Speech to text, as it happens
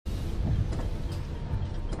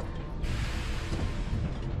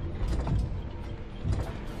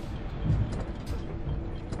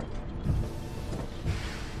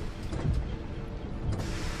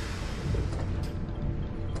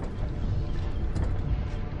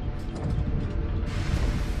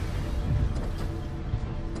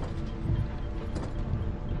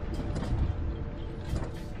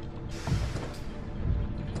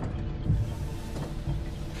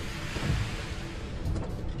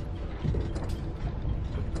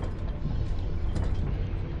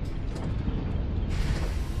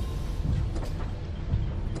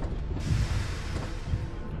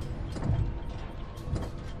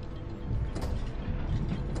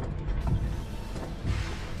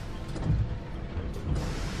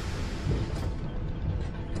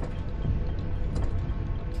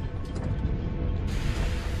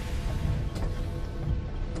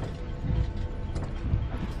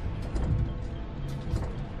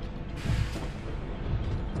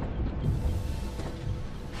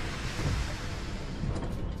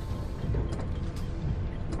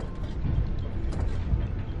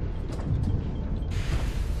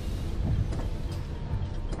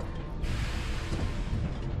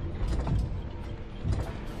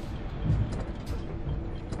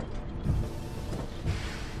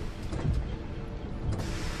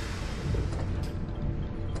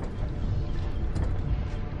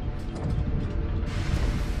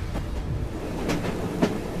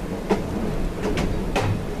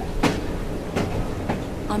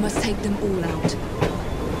must take them all out.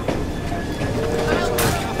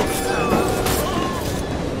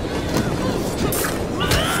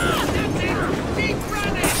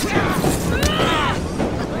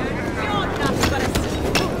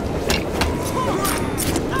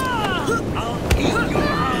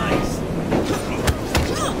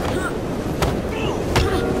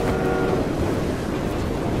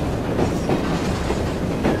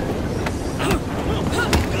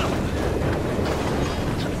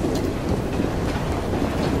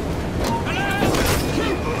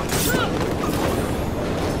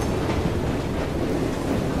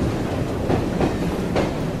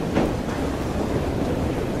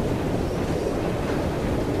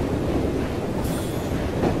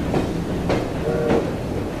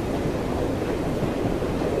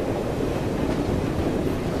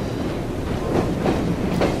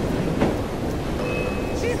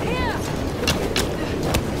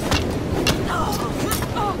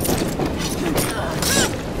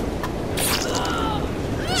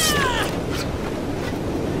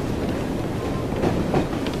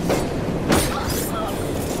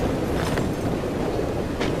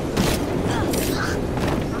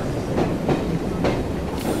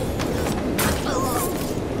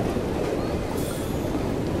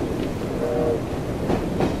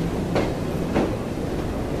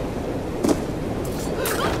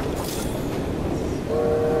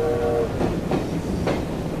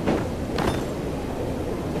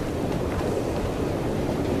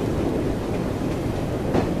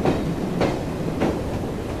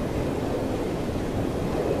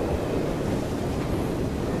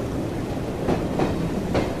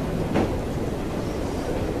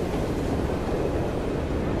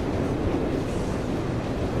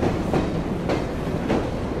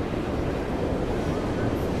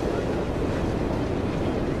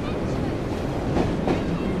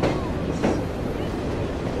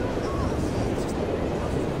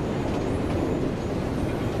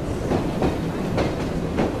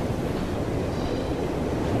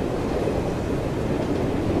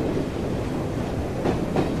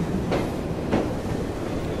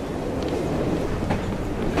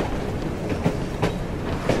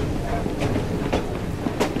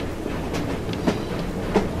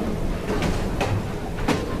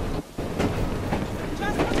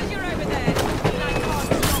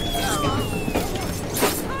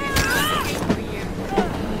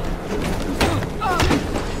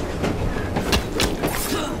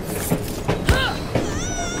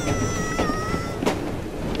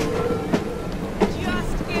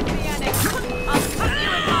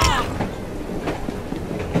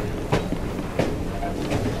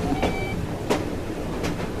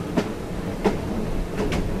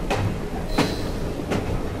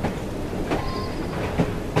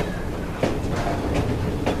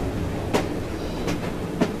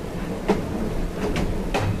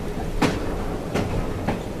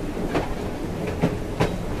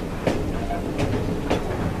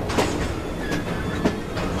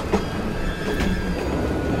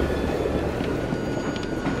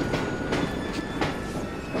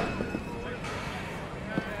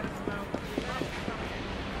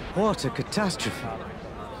 What a catastrophe.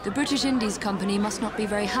 The British Indies Company must not be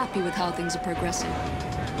very happy with how things are progressing.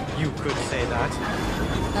 You could say that.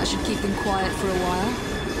 That should keep them quiet for a while.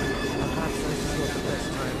 Perhaps this is not the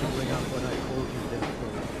best time to bring up what I called you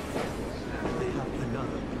therefore. I have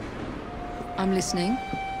another. I'm listening.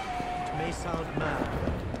 It may sound mad.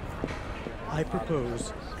 I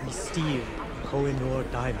propose we steal Koh-i-Noor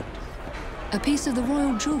diamond. A piece of the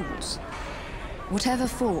royal jewels. Whatever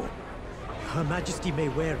for. Her Majesty may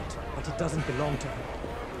wear it, but it doesn't belong to her.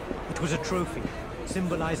 It was a trophy,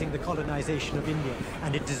 symbolizing the colonization of India,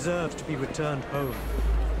 and it deserves to be returned home.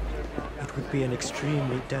 It would be an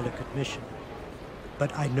extremely delicate mission,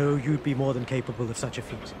 but I know you'd be more than capable of such a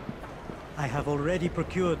feat. I have already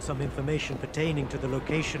procured some information pertaining to the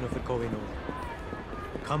location of the Koh-i-Noor.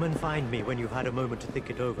 Come and find me when you've had a moment to think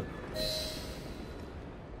it over.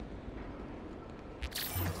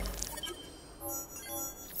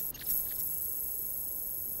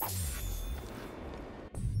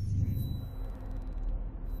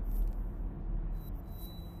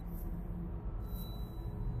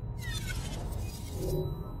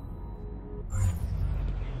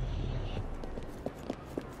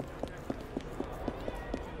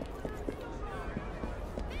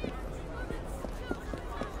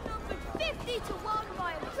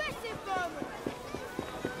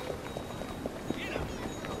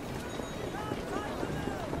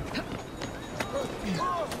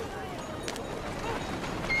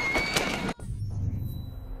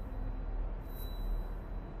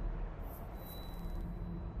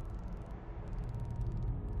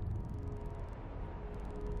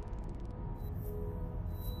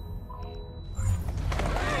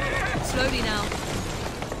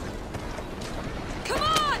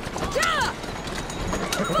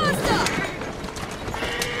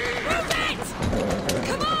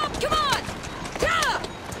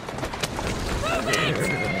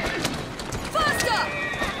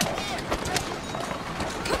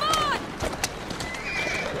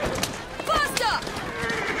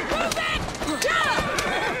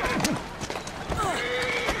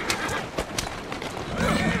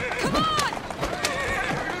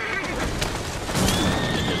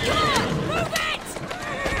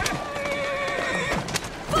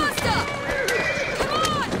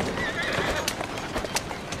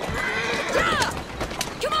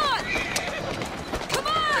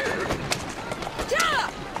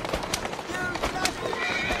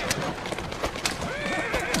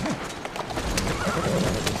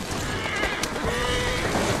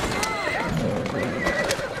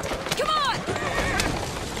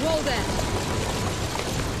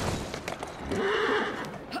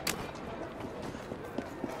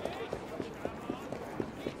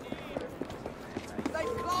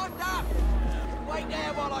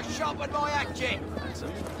 I sharpened my hatchet.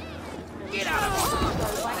 Get out of here!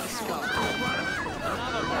 Let's go.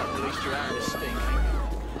 Another one. At least you're out of the stink.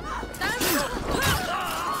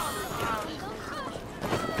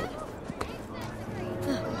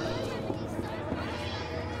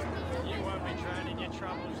 You won't be drowning your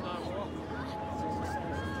troubles no more.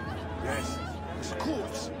 Yes, of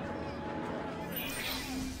course.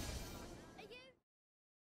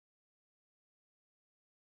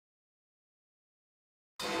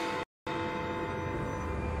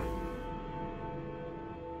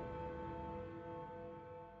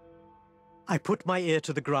 I put my ear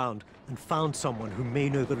to the ground and found someone who may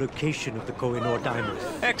know the location of the Koh-i-Noor diamond.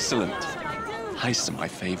 Excellent. Heist's my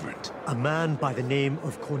favorite. A man by the name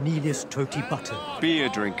of Cornelius Toti Button. Beer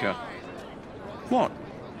drinker. What?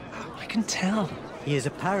 I can tell. He is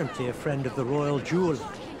apparently a friend of the royal jeweler.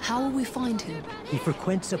 How will we find him? He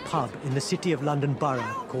frequents a pub in the City of London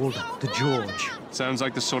Borough called the George. Sounds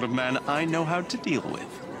like the sort of man I know how to deal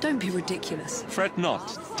with. Don't be ridiculous. Fret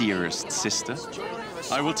not, dearest sister.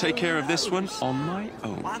 I will take care of this one on my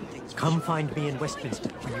own. Come find me in Westminster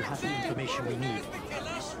when you have the information we need.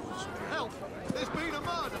 Help! There's been a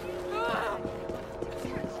murder!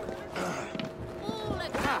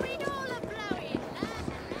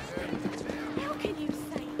 How can you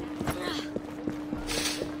say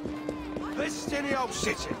that? Let's steady old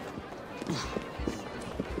city.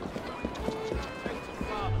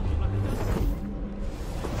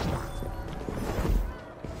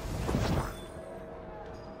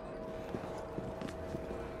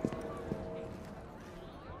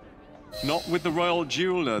 Not with the royal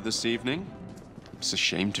jeweler this evening. It's a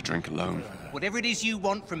shame to drink alone. Whatever it is you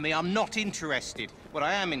want from me, I'm not interested. What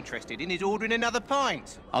I am interested in is ordering another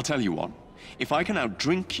pint. I'll tell you what. If I can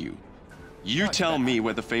outdrink you, you tell me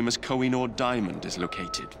where the famous Koh-i-Noor diamond is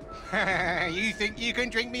located. You think you can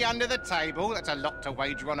drink me under the table? That's a lot to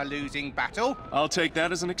wager on a losing battle. I'll take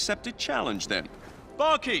that as an accepted challenge then.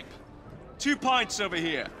 Barkeep! 2 pints over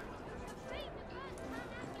here.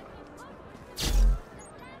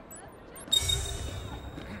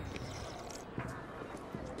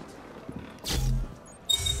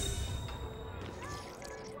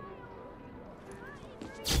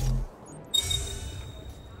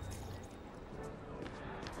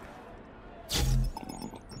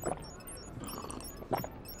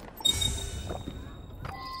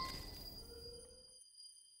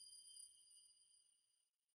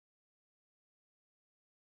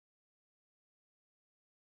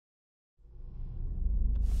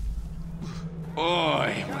 Oh,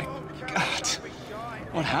 my God.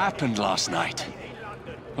 What happened last night?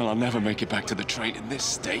 Well, I'll never make it back to the train in this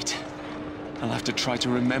state. I'll have to try to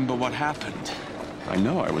remember what happened. I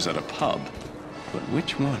know I was at a pub, but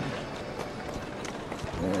which one?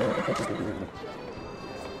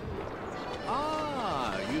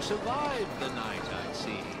 Ah, you survived the night, I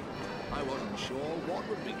see. I wasn't sure what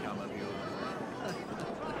would become of you.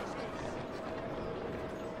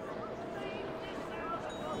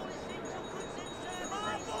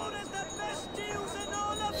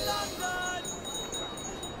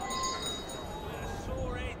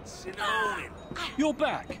 You're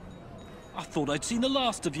back. I thought I'd seen the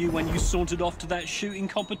last of you when you sauntered off to that shooting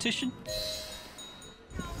competition.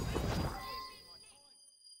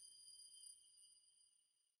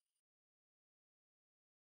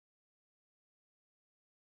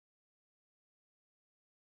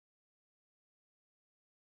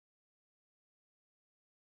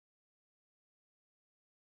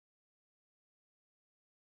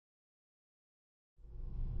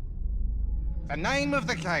 The name of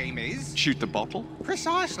the game is... Shoot the bottle?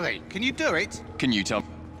 Precisely. Can you do it? Can you tell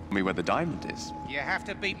me where the diamond is? You have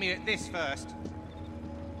to beat me at this first.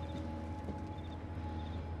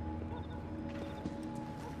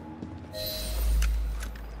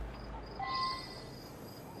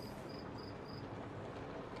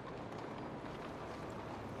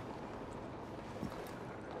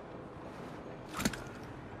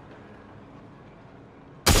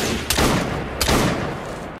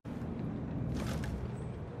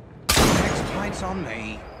 It's on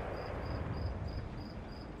me.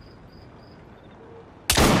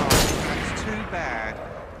 Oh, that's too bad.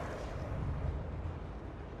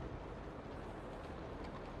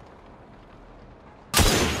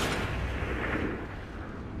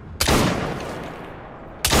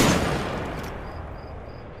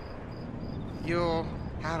 You're...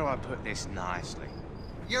 how do I put this nicely?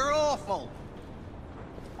 You're awful!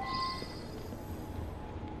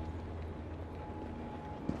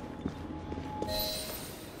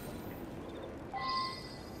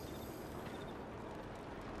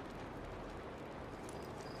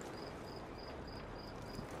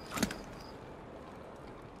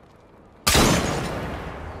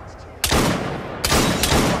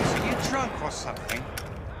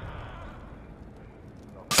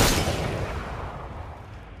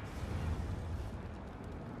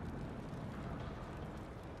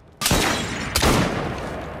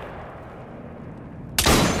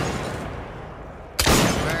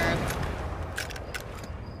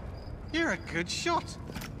 You're a good shot.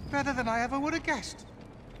 Better than I ever would have guessed.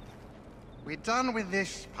 We're done with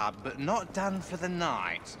this pub, but not done for the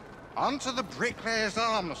night. On to the Bricklayer's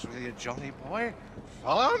Arms with you, Johnny boy.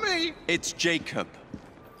 Follow me. It's Jacob.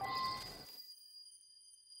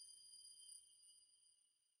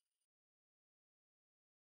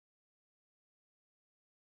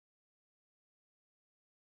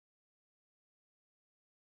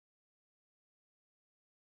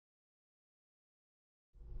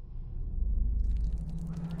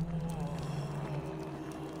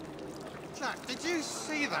 Jack, did you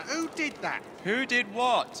see that? Who did that? Who did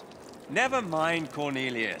what? Never mind,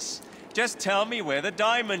 Cornelius. Just tell me where the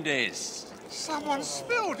diamond is. Someone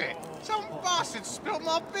spilled it. Some bastard spilled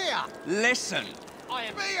my beer. Listen.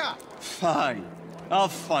 Beer! Fine. I'll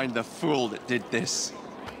find the fool that did this.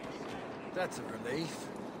 That's a relief.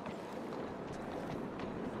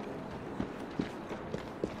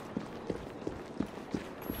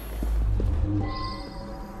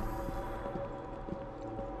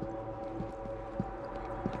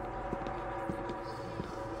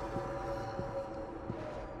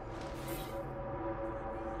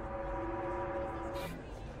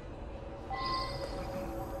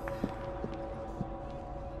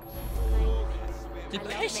 The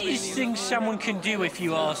pettiest thing someone can do, if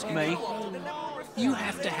you ask me. You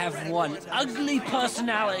have to have one ugly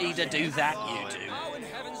personality to do that, you do.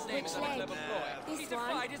 Which leg? This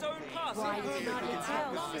one? Why did you not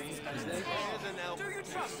tell?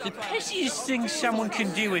 The pettiest thing someone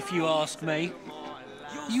can do, if you ask me.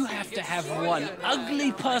 You have to have one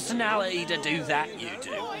ugly personality to do that, you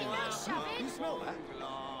do.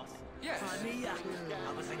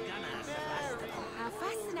 How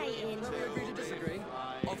fascinating.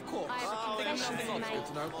 Of course. I have a confession to make.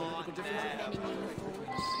 To know political differences. Men in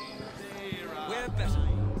uniforms. We're better.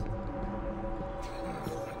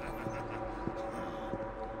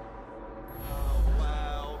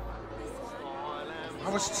 I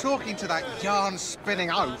was talking to that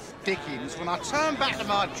yarn-spinning oaf, Dickens, when I turned back to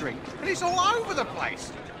my drink, and it's all over the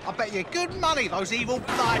place. I bet you good money those evil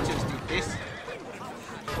blighters did this.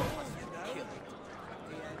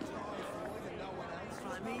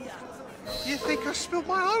 You think I spilled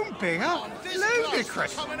my own beer?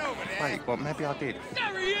 Ludicrous. Wait, well, maybe I did.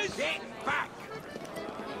 There he is! Get back!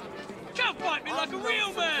 Can't fight me like a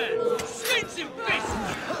real man! Slits and fists!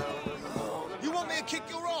 You want me to kick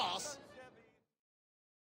your ass?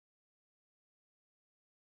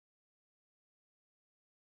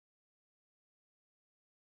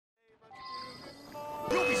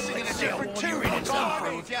 You'll be singing a different tune in time,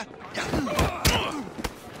 won't you?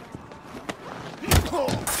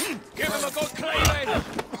 Give him a good cleaving!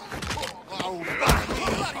 Oh,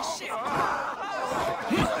 bloody shit!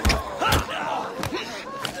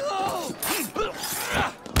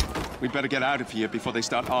 We better get out of here before they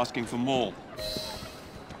start asking for more.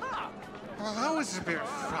 Well, that was a bit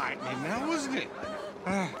frightening now, wasn't it?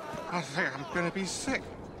 I think I'm gonna be sick.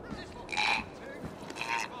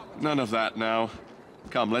 None of that now.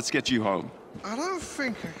 Come, let's get you home. I don't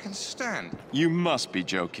think I can stand. You must be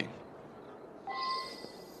joking.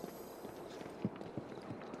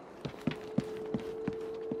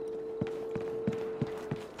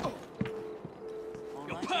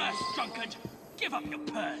 Your purse, drunkard! Give up your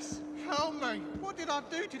purse! Help me! What did I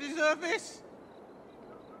do to deserve this?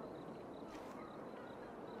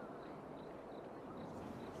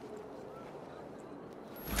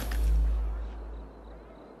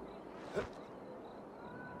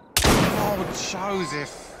 Oh,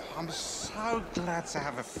 Joseph, I'm so glad to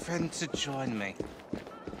have a friend to join me.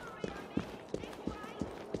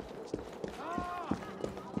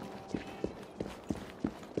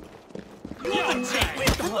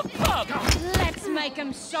 Let's make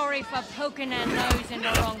them sorry for poking their nose in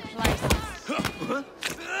the wrong places.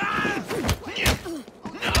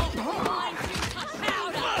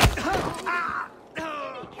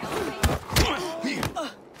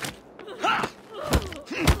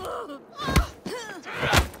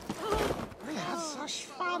 We had such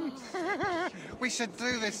fun. We should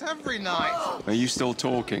do this every night. Are you still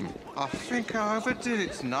talking? I think I overdid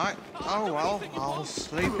it tonight. Oh well, I'll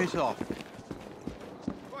sleep it off.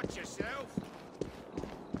 Watch yourself.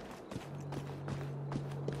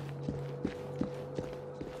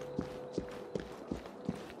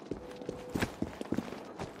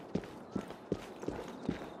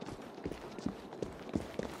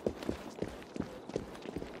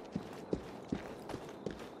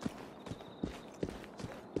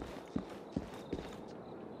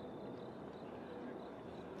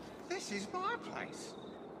 This is my place.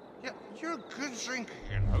 Yeah, you're a good drinker,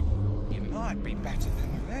 you know. You might be better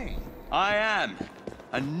than me. I am.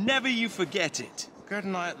 And never you forget it. Good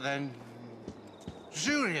night, then.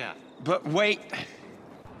 Julia! But wait. I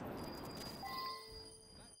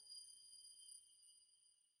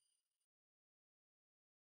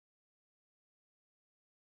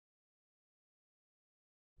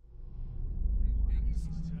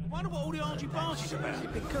wonder what all the argy-bargy's about.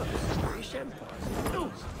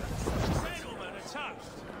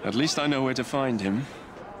 At least I know where to find him.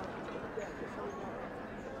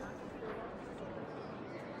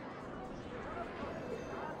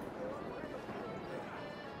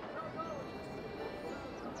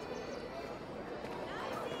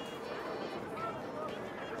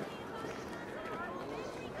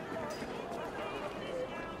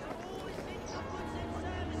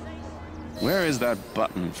 Where is that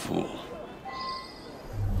button fool?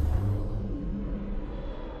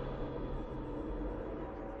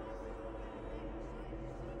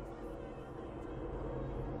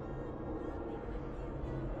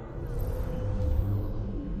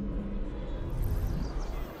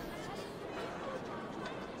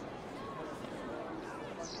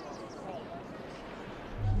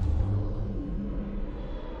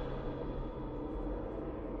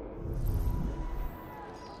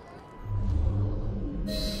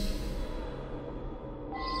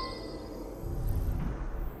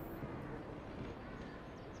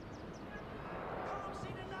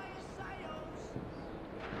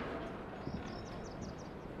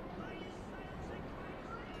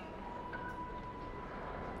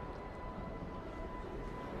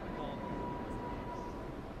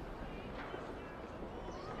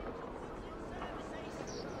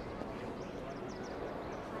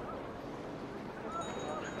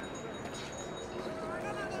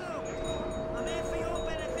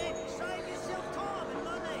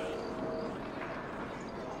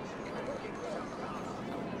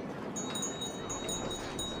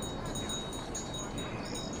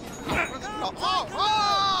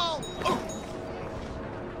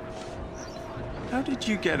 How did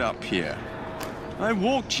you get up here? I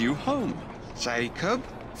walked you home. Jacob?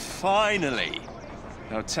 Finally!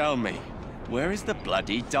 Now tell me, where is the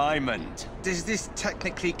bloody diamond? Does this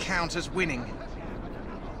technically count as winning?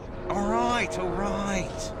 All right.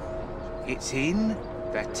 It's in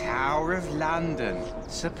the Tower of London.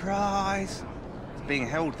 Surprise! It's being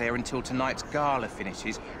held there until tonight's gala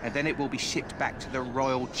finishes, and then it will be shipped back to the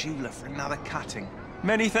Royal Jeweller for another cutting.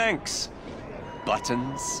 Many thanks.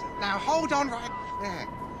 Buttons. Now hold on right there.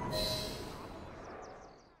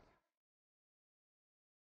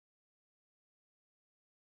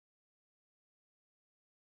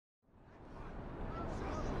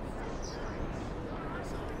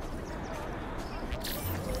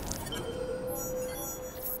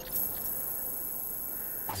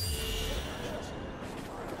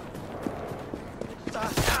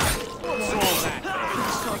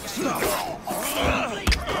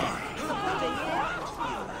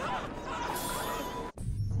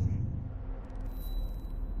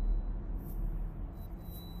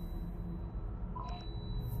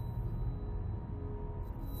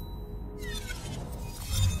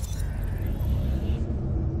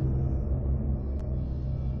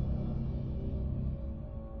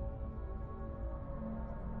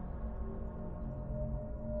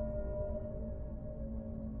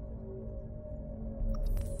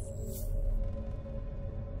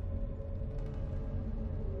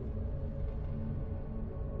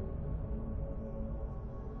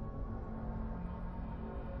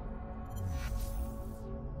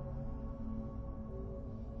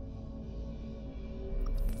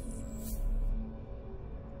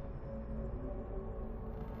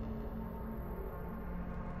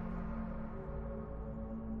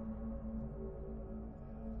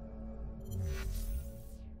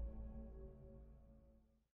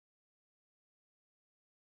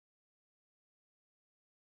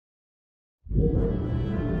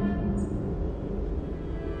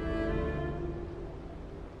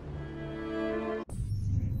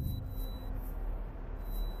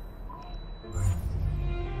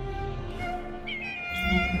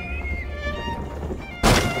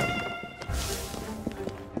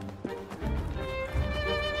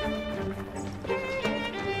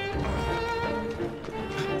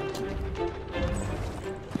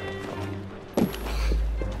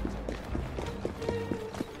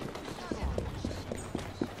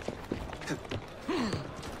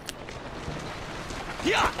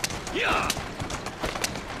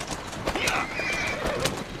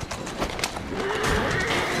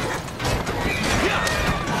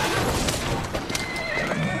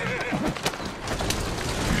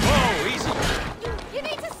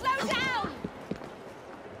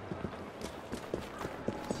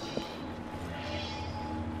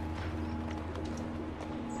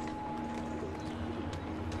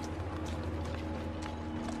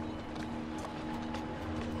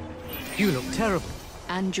 You look terrible.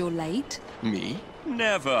 And you're late? Me?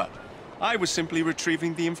 Never. I was simply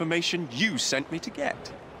retrieving the information you sent me to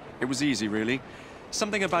get. It was easy, really.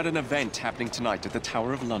 Something about an event happening tonight at the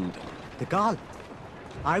Tower of London. The gala.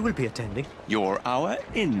 I will be attending. You're our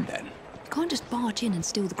in, then? Can't just barge in and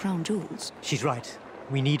steal the crown jewels. She's right.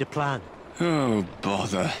 We need a plan. Oh,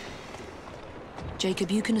 bother.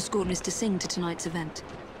 Jacob, you can escort Mr. Singh to tonight's event.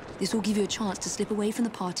 This will give you a chance to slip away from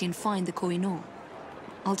the party and find the Koh-i-Noor.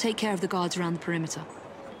 I'll take care of the guards around the perimeter.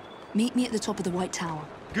 Meet me at the top of the White Tower.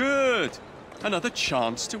 Good! Another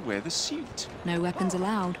chance to wear the suit. No weapons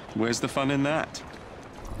allowed. Where's the fun in that?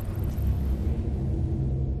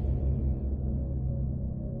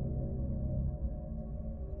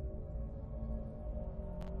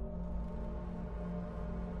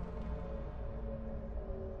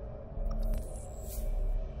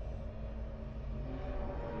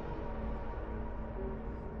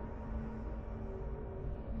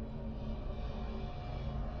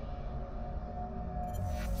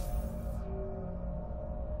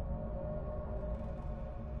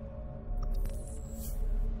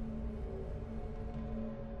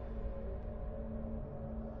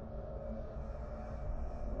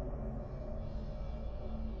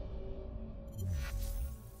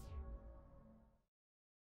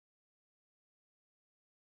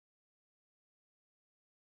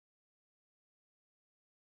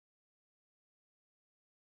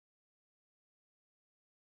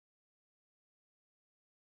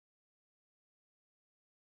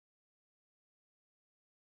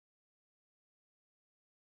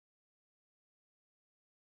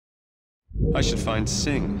 I should find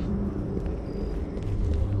Singh.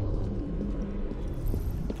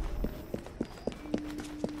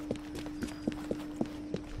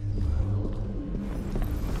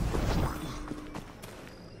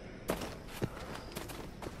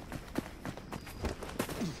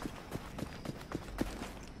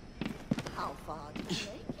 How far did you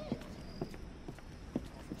make it?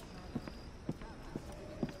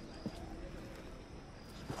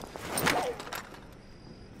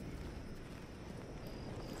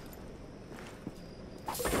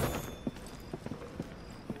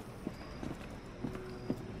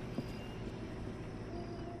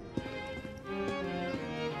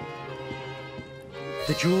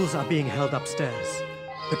 The jewels are being held upstairs,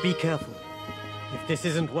 but be careful. If this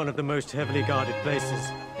isn't one of the most heavily guarded places,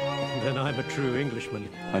 then I'm a true Englishman.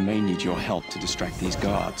 I may need your help to distract these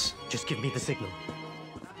guards. Just give me the signal.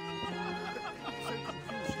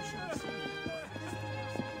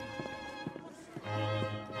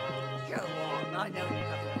 Go on, I know you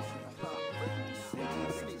have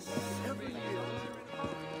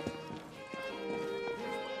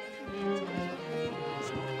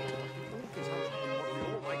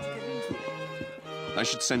I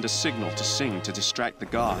should send a signal to Singh to distract the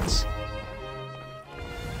guards.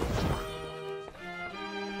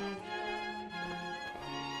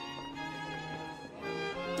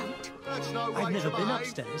 I've never been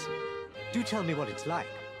upstairs. Do tell me what it's like.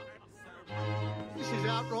 This is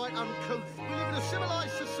outright uncouth. We live in a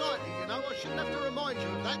civilized society, you know. I shouldn't have to remind you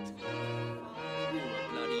of that. You're a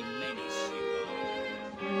bloody menace, you are.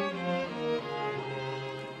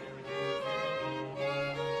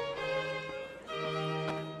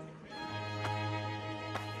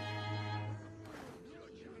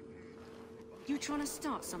 You trying to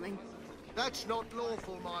start something? That's not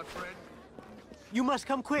lawful, my friend. You must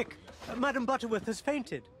come quick. Madam Butterworth has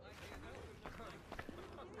fainted.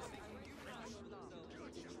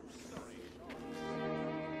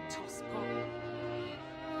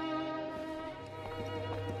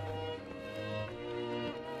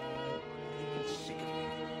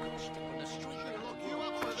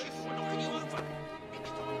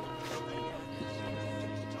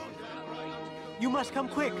 You must come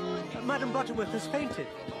quick. Madam Butterworth has fainted.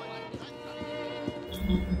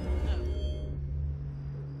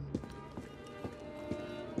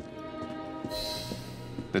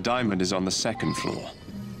 The diamond is on the second floor.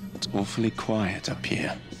 It's awfully quiet up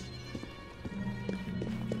here.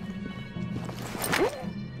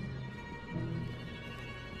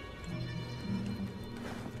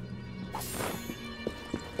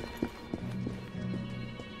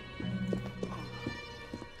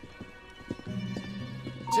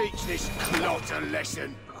 Teach this clot a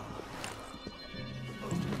lesson.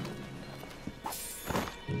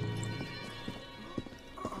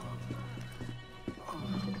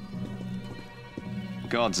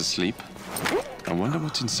 Guards asleep. I wonder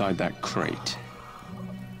what's inside that crate.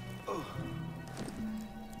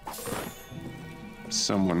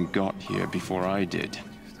 Someone got here before I did.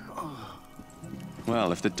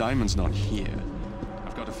 Well, if the diamond's not here,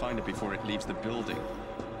 I've got to find it before it leaves the building.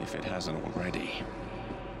 if it hasn't already.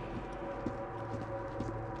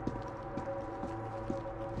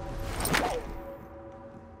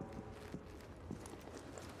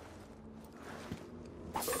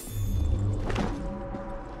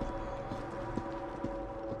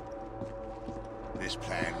 This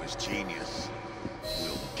plan was genius.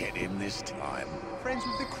 We'll get him this time. Friends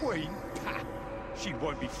with the Queen? Ha! She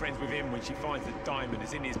won't be friends with him when she finds the diamond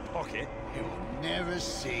is in his pocket. He'll never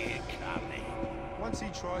see it coming. Once he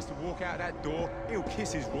tries to walk out that door, he'll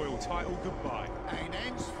kiss his royal title goodbye. And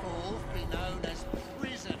henceforth be known as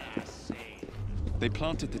prisoner, see? They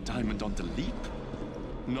planted the diamond on the leap?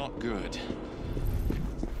 Not good.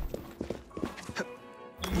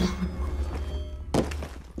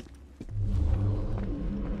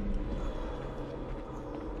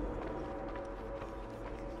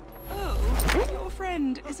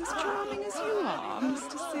 Is as charming as you are,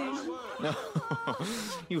 Mr. Singh. No,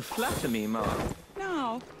 you flatter me, Mark.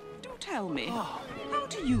 Now, do tell me, how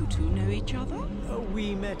do you two know each other?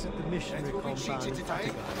 We met at the missionary compound in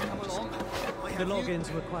Fatiguan. The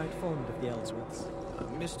Loggins were quite fond of the Ellsworths.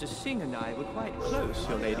 Mr. Singh and I were quite close,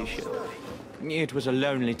 your ladyship. It was a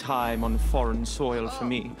lonely time on foreign soil for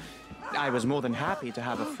me. I was more than happy to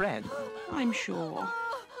have a friend. I'm sure.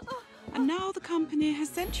 And now the company has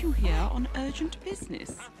sent you here on urgent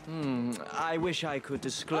business. I wish I could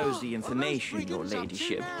disclose the information, your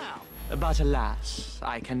ladyship. But alas,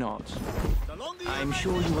 I cannot. I'm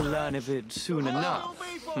sure you will learn of it soon enough.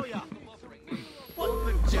 What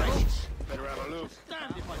the devil? Better have a look.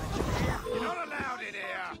 You're not allowed in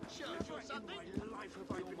here!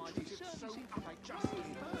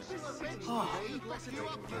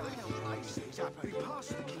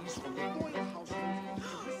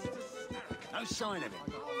 No sign of it.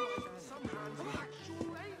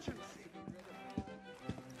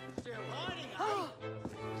 Still hiding, eh?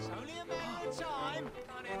 It's only a matter of time.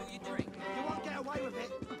 Can't handle your drink. You won't get away with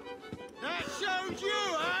it. That shows you,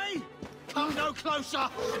 eh? Come no closer.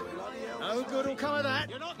 No good will come of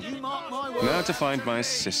that. You mark my words. Now to find my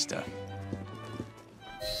sister.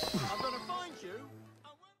 I'm gonna find you.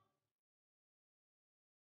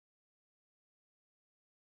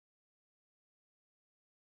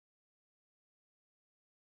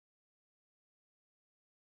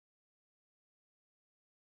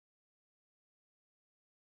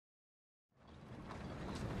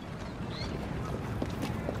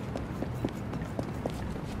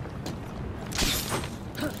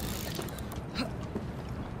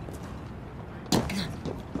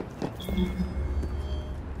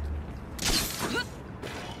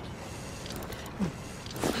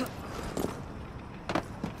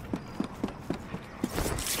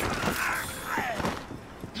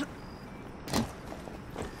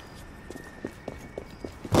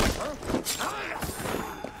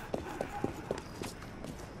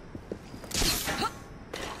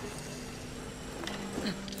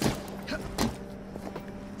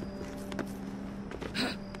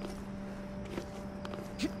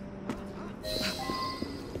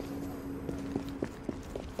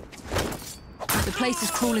 The place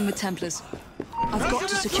is crawling with Templars. I've got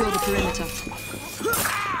to secure the perimeter.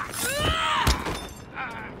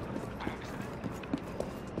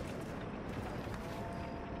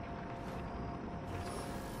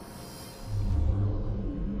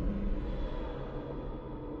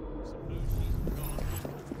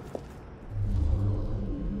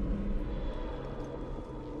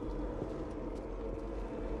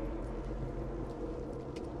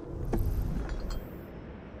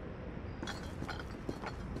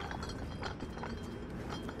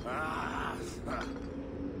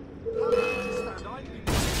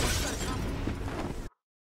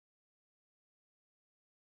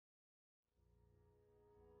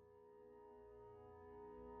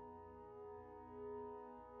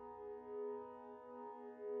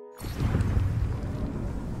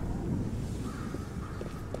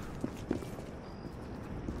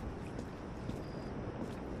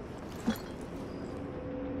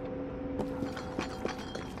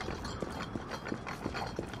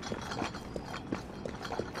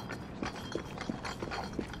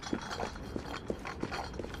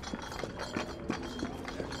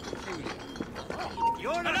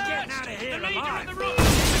 You're not getting out of here alive! The rock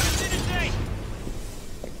vicinity!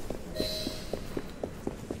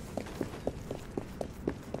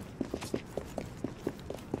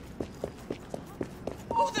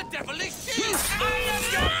 Who the devil is she? I am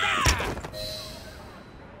your back!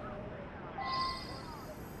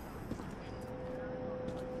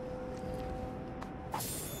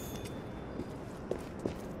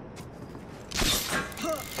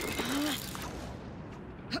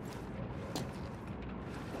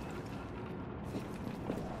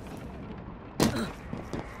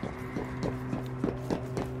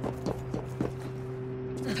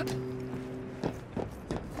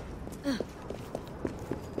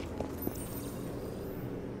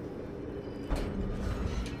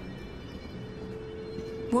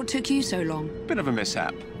 What took you so long? Bit of a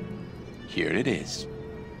mishap. Here it is.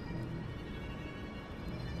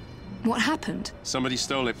 What happened? Somebody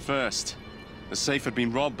stole it first. The safe had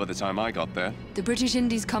been robbed by the time I got there. The British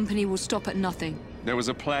Indies Company will stop at nothing. There was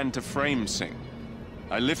a plan to frame Singh.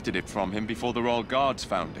 I lifted it from him before the Royal Guards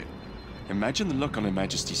found it. Imagine the look on Her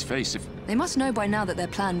Majesty's face if... They must know by now that their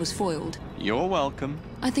plan was foiled. You're welcome.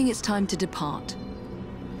 I think it's time to depart.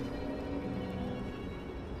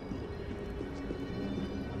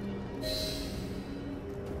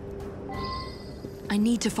 I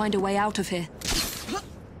need to find a way out of here.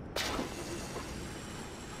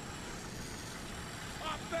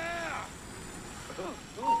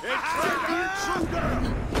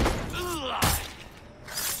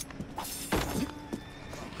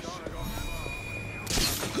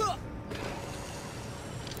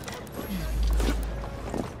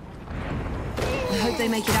 I hope they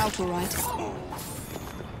make it out all right.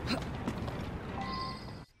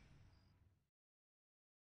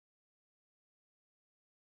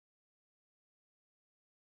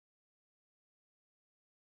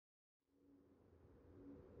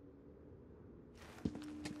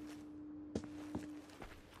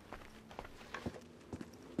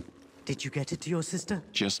 Did you get it to your sister?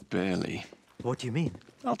 Just barely. What do you mean?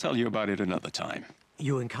 I'll tell you about it another time.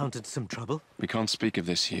 You encountered some trouble? We can't speak of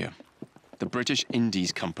this here. The British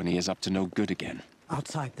Indies Company is up to no good again.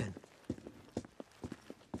 Outside, then.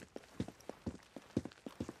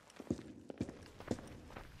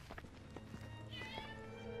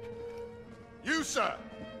 You, sir.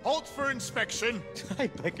 Halt for inspection. I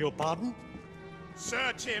beg your pardon?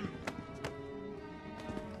 Search him.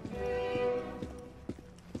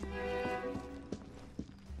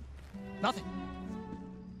 Nothing.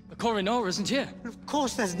 The coroner isn't here. Of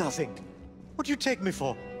course there's nothing. What do you take me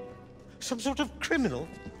for? Some sort of criminal?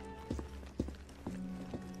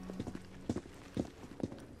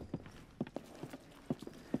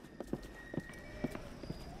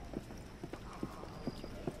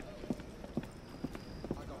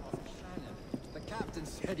 The captain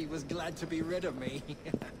said he was glad to be rid of me.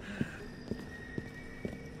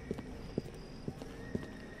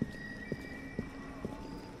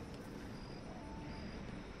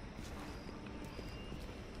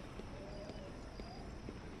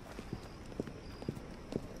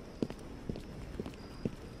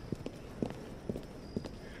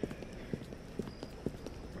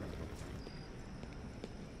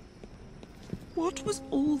 What was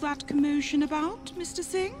all that commotion about, Mr.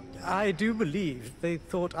 Singh? I do believe they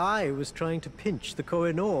thought I was trying to pinch the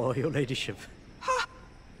Koh-i-Noor, your ladyship. Ha!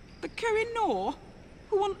 The Koh-i-Noor?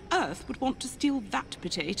 Who on earth would want to steal that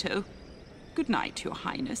potato? Good night, Your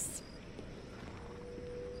Highness.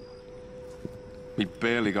 We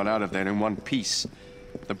barely got out of there in one piece.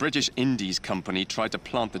 The British Indies Company tried to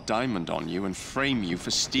plant the diamond on you and frame you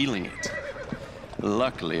for stealing it.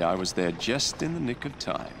 Luckily, I was there just in the nick of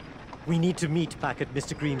time. We need to meet back at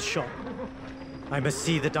Mr. Green's shop. I must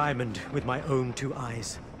see the diamond with my own two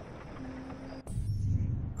eyes.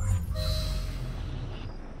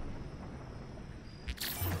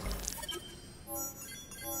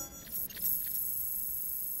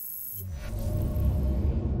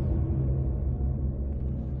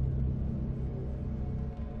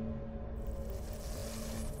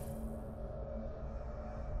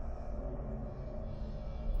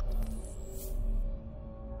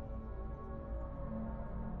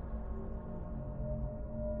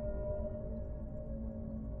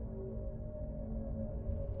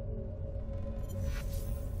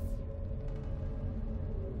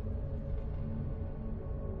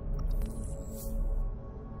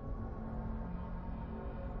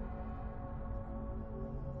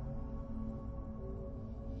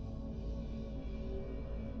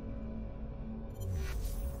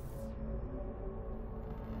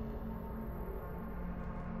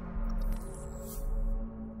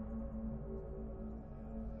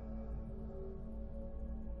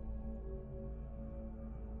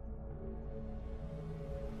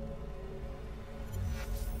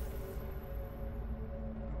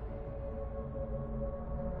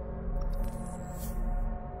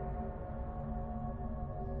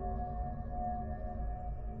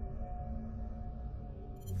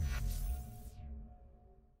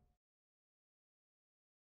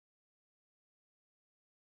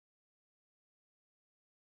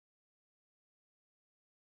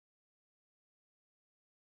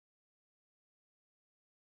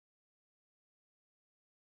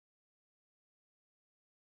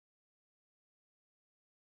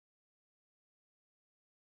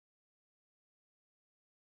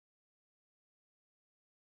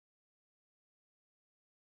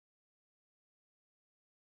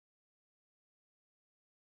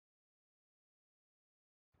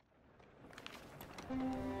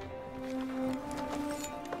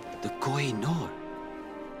 The Koh-i-Noor,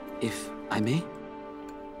 if I may?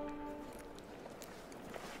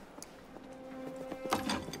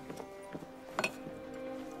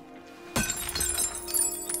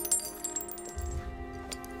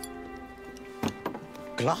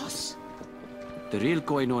 Glass? The real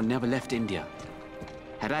Koh-i-Noor never left India.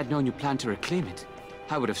 Had I known you planned to reclaim it,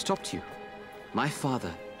 I would have stopped you. My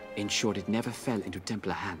father ensured it never fell into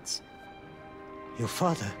Templar hands. Your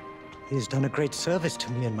father? He has done a great service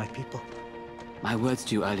to me and my people. My words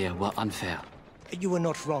to you earlier were unfair. You were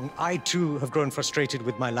not wrong. I, too, have grown frustrated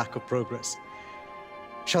with my lack of progress.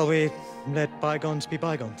 Shall we let bygones be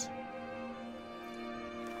bygones?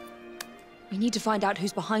 We need to find out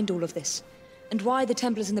who's behind all of this, and why the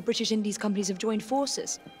Templars and the British Indies companies have joined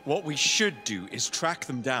forces. What we should do is track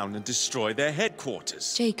them down and destroy their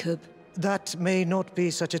headquarters. Jacob. That may not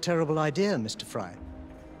be such a terrible idea, Mr. Fry.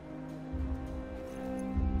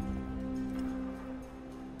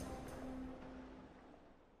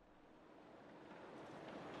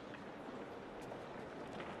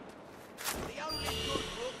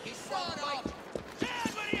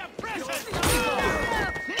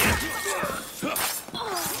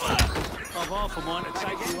 I've half a mind to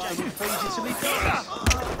take you home and feed you till he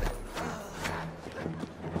dies.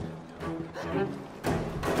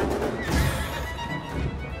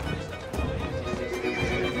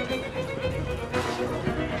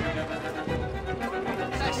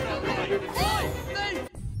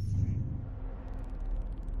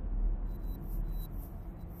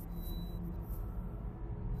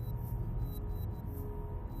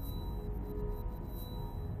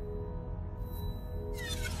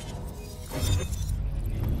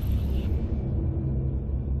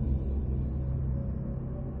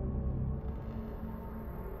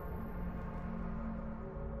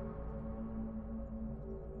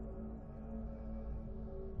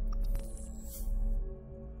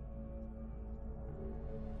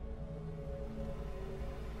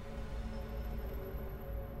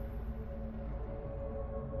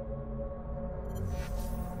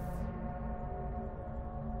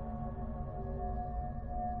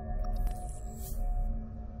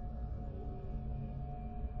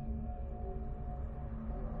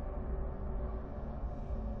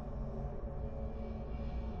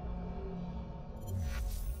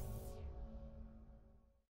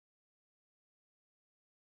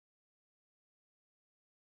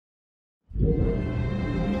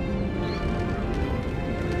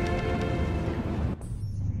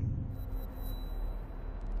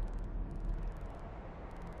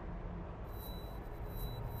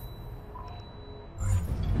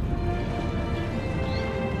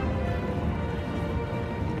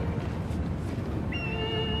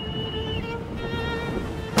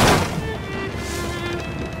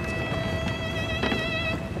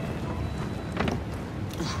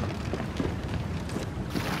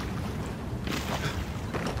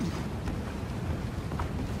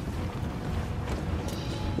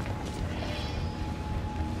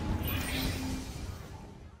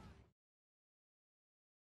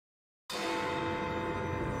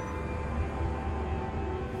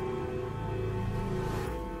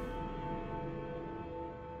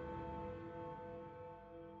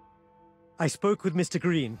 I spoke with Mr.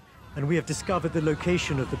 Green, and we have discovered the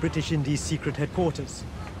location of the British Indies secret headquarters.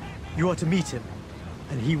 You are to meet him,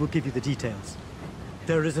 and he will give you the details.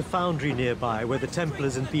 There is a foundry nearby where the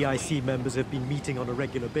Templars and BIC members have been meeting on a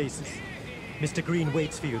regular basis. Mr. Green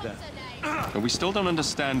waits for you there. But we still don't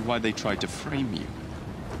understand why they tried to frame you.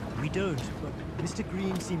 We don't, but Mr.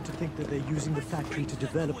 Green seemed to think that they're using the factory to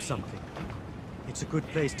develop something. It's a good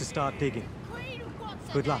place to start digging.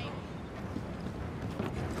 Good luck.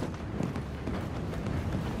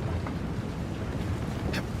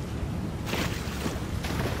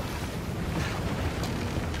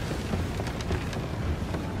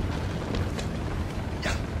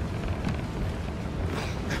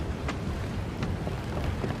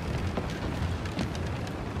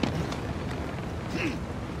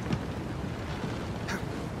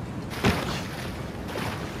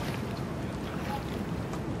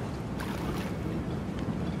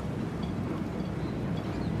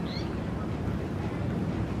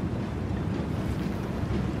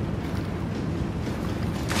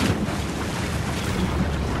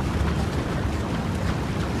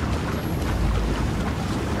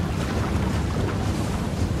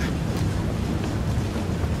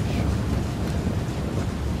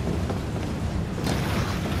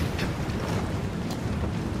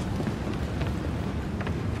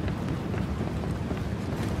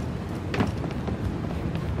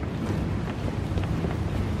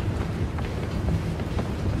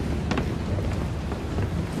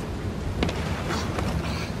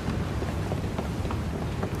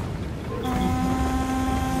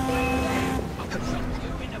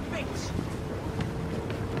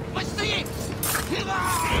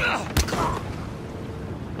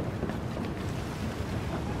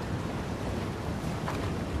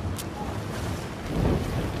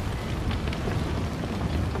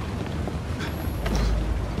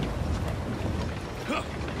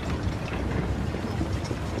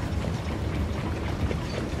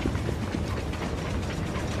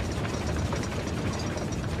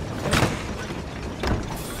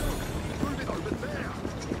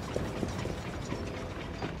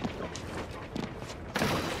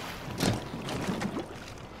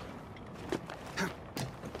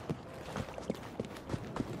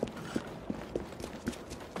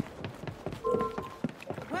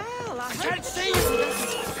 I can't see you!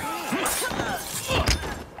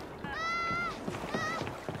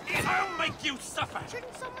 I'll make you suffer!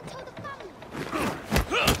 Shouldn't someone tell the family?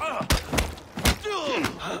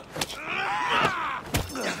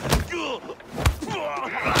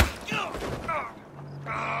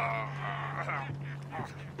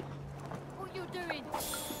 What you doing?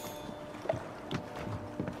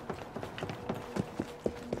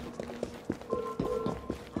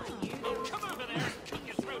 Come over there and cut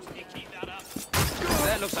your throat if you keep that up.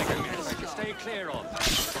 That looks like a mess I can stay clear of.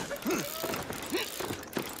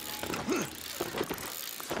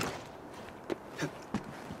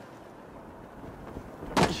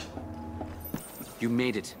 You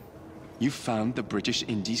made it. You found the British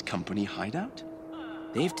Indies Company hideout?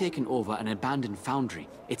 They've taken over an abandoned foundry.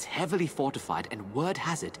 It's heavily fortified, and word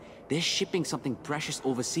has it, they're shipping something precious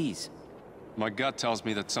overseas. My gut tells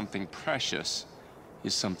me that something precious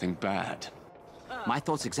is something bad. My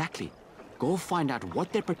thoughts exactly. Go find out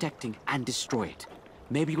what they're protecting and destroy it.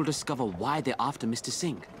 Maybe you'll discover why they're after Mr.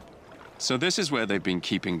 Singh. So this is where they've been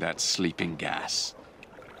keeping that sleeping gas.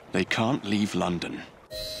 They can't leave London.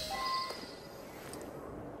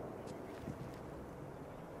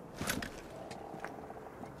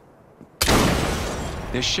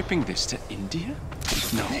 They're shipping this to India?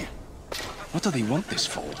 No. What do they want this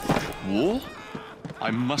for? War?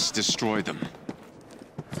 I must destroy them.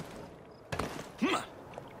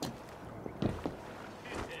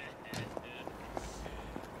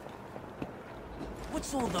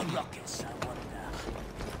 What's all the ruckus, I wonder?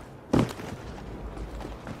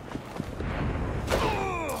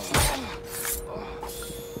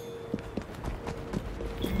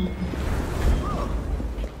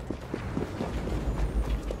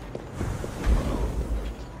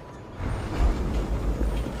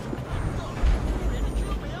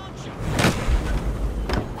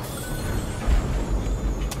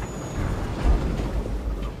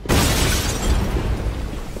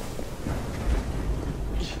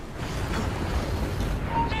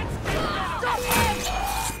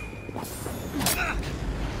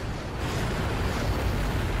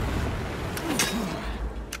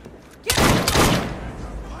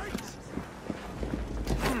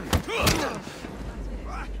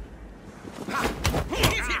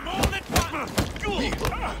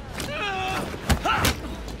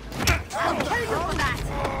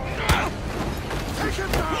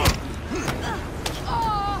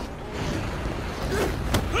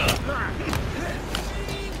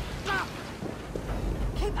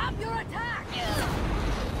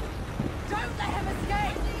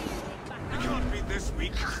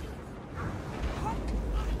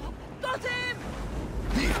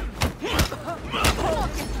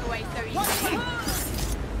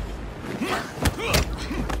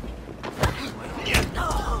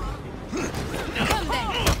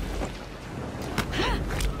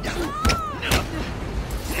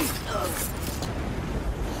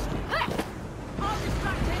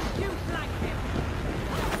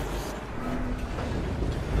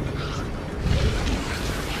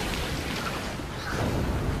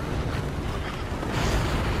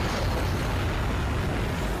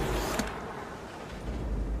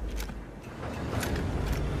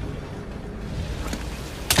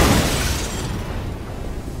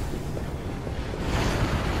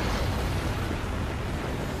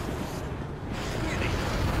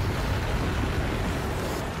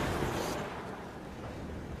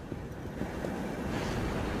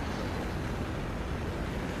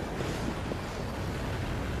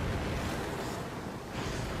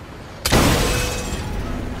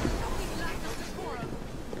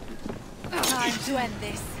 Time to end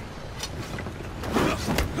this.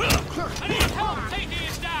 I need help taking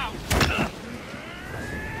it down!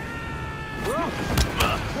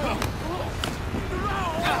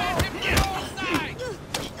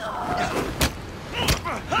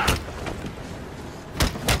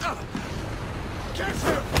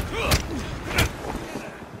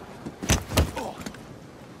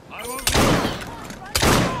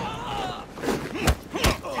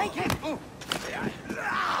 Take it!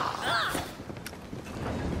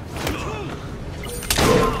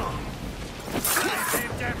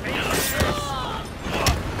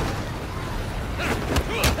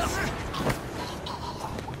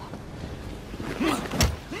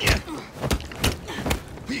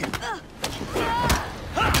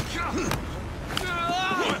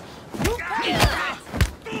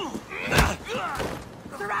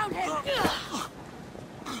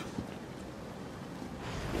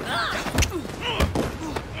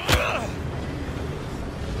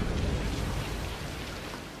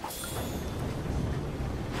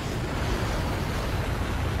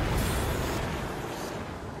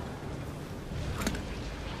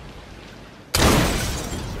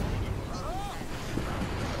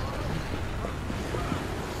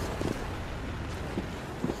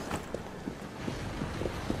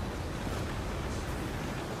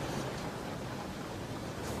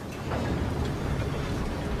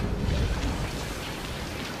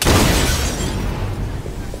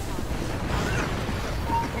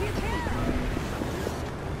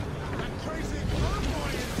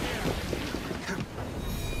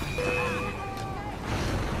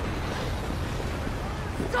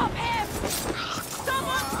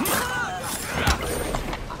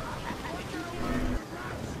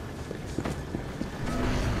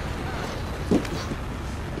 I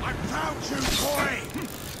found you, boy!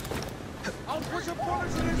 I'll put a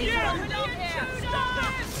bullet in his brain!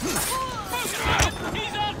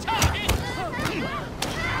 He's on target!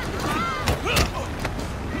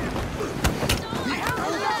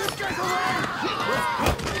 Get away!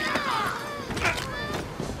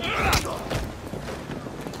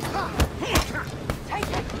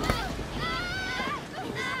 Take it!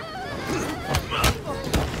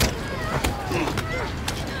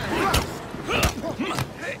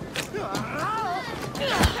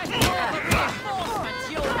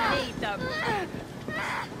 You'll need them.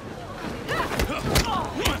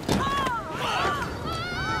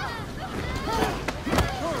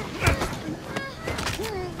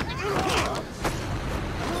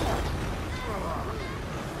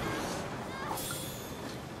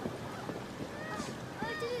 I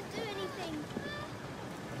didn't do anything.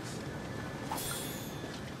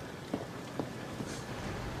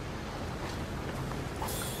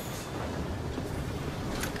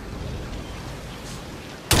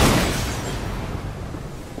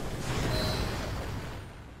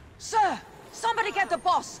 Sir! Somebody get the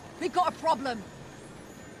boss! We've got a problem!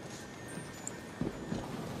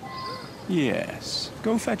 Yes,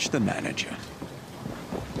 go fetch the manager.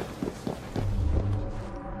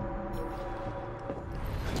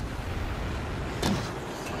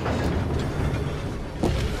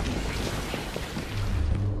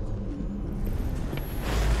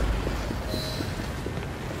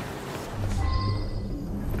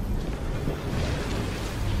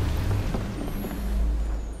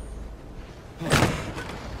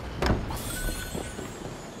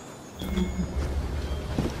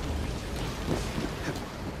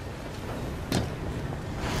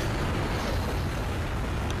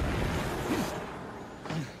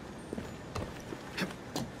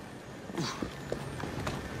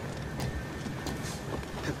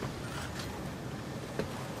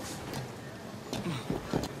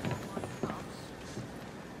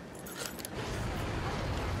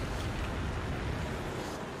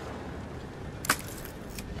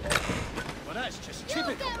 Well, that's just You'll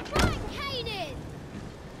typical. get right caning!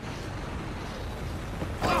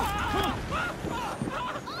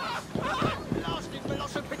 Blasted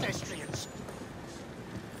velocipede pedestrians.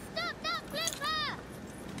 Stop that flipper!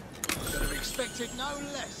 Should have expected no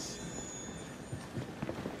less.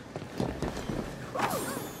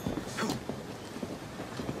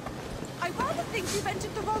 I rather think you've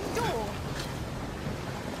entered the wrong door.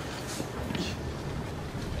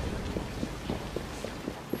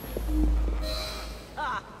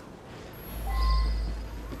 Ah.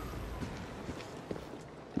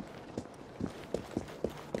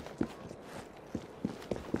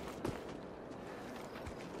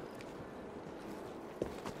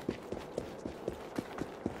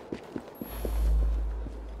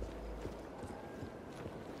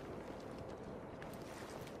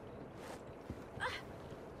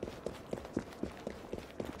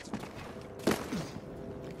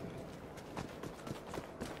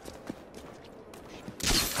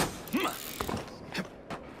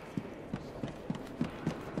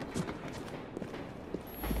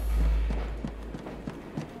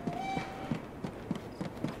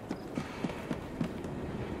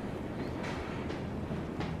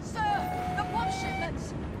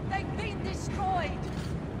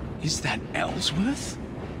 Is that Ellsworth?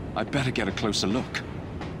 I better get a closer look.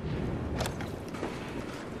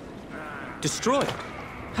 Destroyed?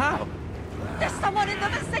 How? There's someone in the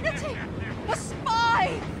vicinity! A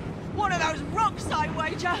spy! One of those rooks, I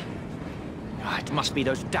wager! Ah, it must be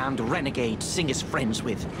those damned renegades Singh is friends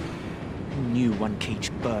with. Who knew one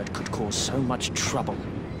caged bird could cause so much trouble?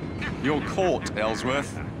 You're caught,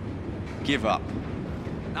 Ellsworth. Give up.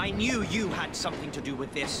 I knew you had something to do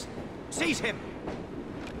with this. Seize him!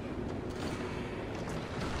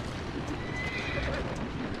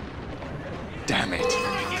 Damn it.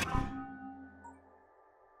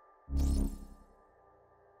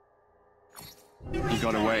 He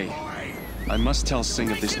got away. I must tell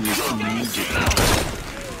Singh of this news immediately.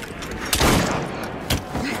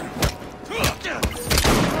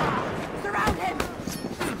 Surround him!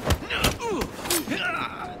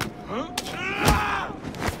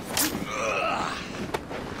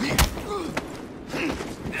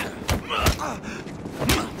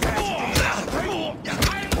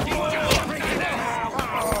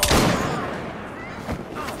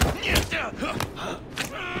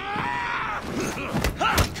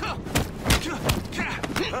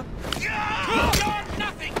 You're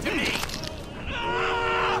nothing to me!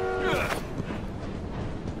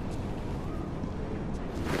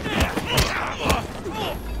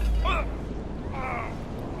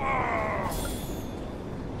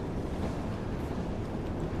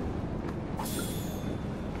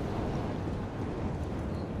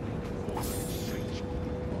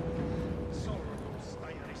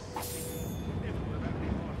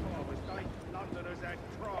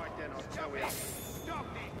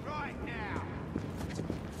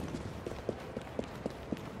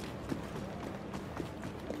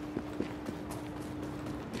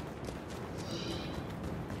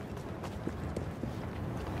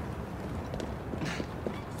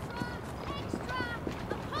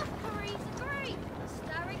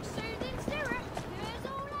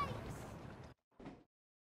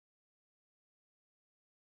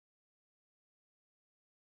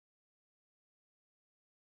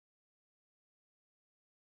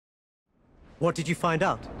 What did you find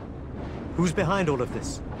out? Who's behind all of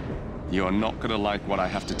this? You're not gonna like what I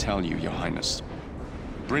have to tell you, Your Highness.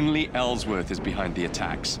 Brinley Ellsworth is behind the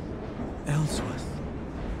attacks. Ellsworth?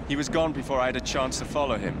 He was gone before I had a chance to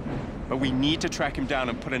follow him. But we need to track him down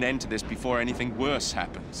and put an end to this before anything worse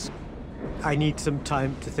happens. I need some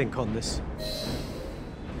time to think on this.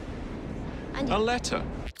 A letter?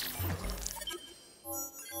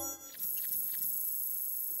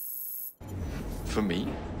 For me?